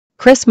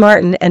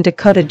Martin and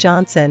Dakota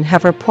Johnson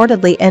have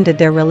reportedly ended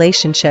their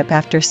relationship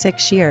after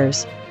 6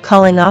 years,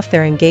 calling off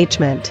their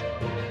engagement.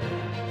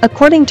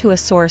 According to a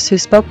source who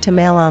spoke to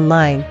Mail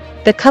Online,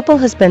 the couple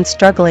has been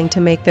struggling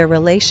to make their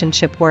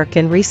relationship work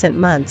in recent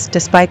months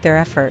despite their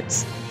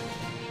efforts.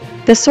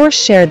 The source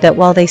shared that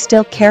while they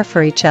still care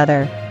for each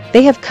other,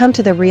 they have come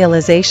to the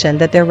realization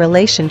that their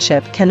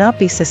relationship cannot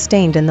be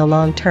sustained in the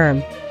long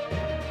term.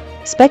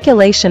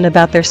 Speculation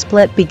about their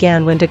split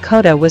began when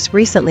Dakota was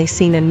recently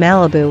seen in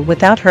Malibu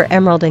without her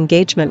emerald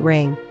engagement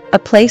ring, a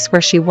place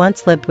where she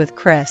once lived with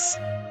Chris.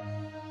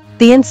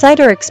 The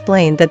insider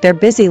explained that their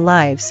busy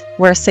lives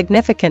were a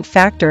significant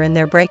factor in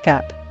their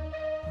breakup.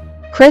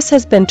 Chris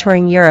has been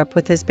touring Europe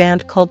with his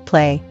band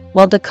Coldplay,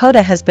 while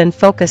Dakota has been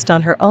focused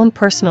on her own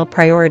personal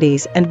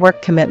priorities and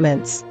work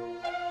commitments.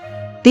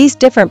 These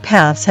different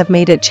paths have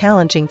made it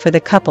challenging for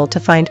the couple to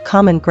find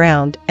common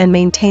ground and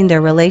maintain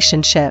their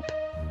relationship.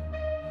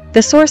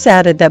 The source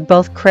added that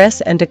both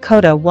Chris and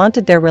Dakota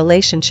wanted their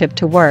relationship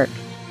to work,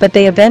 but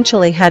they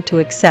eventually had to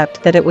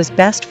accept that it was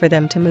best for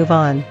them to move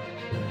on.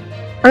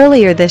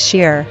 Earlier this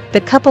year, the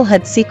couple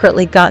had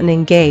secretly gotten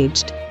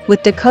engaged,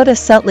 with Dakota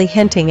subtly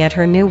hinting at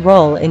her new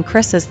role in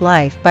Chris's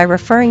life by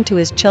referring to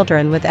his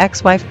children with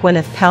ex-wife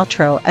Gwyneth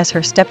Paltrow as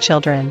her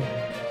stepchildren.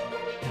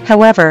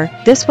 However,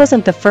 this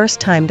wasn't the first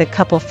time the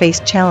couple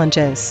faced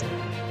challenges.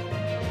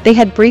 They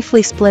had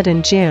briefly split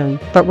in June,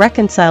 but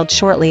reconciled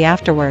shortly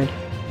afterward.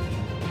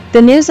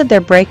 The news of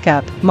their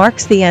breakup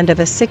marks the end of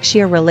a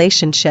 6-year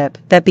relationship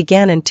that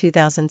began in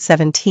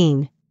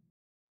 2017.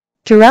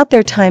 Throughout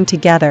their time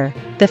together,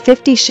 the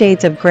 50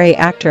 Shades of Grey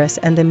actress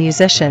and the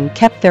musician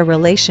kept their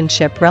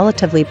relationship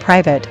relatively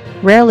private,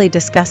 rarely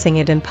discussing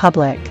it in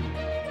public.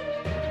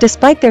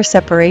 Despite their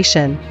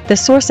separation, the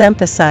source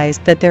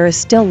emphasized that there is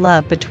still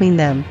love between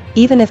them,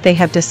 even if they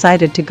have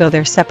decided to go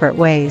their separate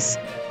ways.